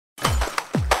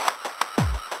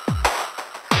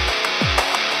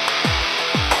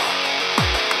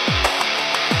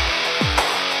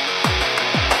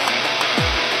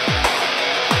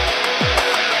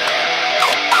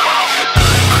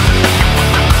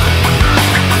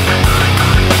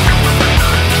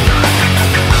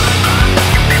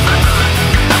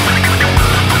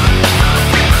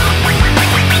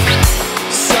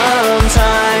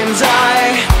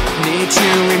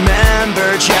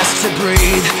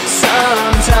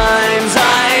Sometimes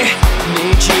I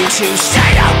need you to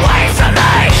stay away from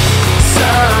me.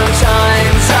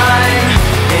 Sometimes I'm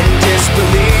in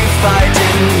disbelief, I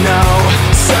didn't know.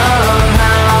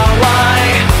 Somehow I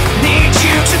need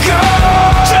you to go.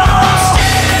 Don't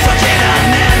stay. Forget our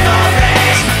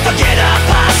memories, forget our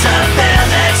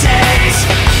possibilities.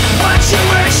 What you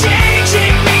were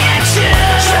changing me into,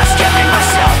 just giving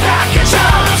myself back and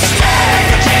don't stay.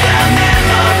 Forget our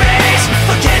memories,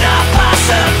 forget our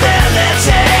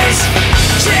possibilities.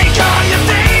 Take all your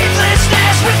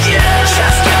faithlessness with you,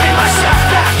 just giving myself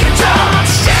back and don't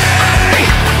stay.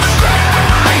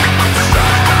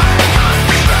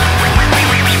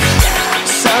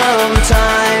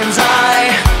 Sometimes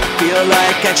I feel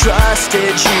like I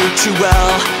trusted you too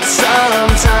well.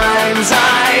 Sometimes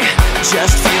I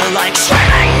just feel like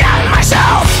screaming at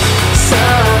myself.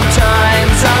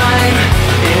 Sometimes I'm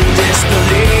in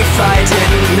disbelief, I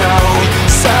didn't know.